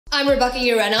I'm Rebecca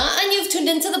Urena, and you've tuned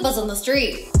into the Buzz on the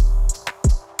Street.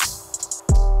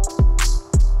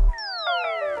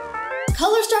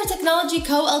 ColorStar Technology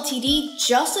Co. Ltd.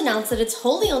 just announced that its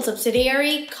wholly owned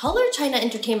subsidiary, Color China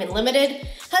Entertainment Limited,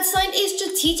 had signed a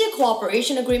strategic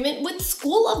cooperation agreement with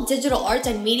School of Digital Arts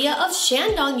and Media of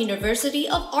Shandong University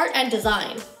of Art and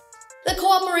Design. The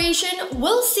cooperation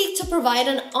will seek to provide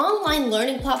an online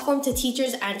learning platform to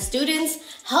teachers and students,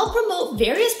 help promote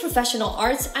various professional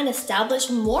arts, and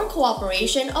establish more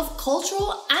cooperation of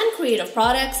cultural and creative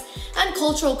products and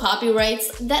cultural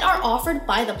copyrights that are offered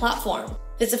by the platform.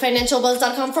 Visit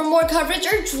financialbuzz.com for more coverage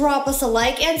or drop us a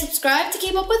like and subscribe to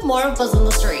keep up with more of Buzz on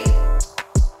the Street.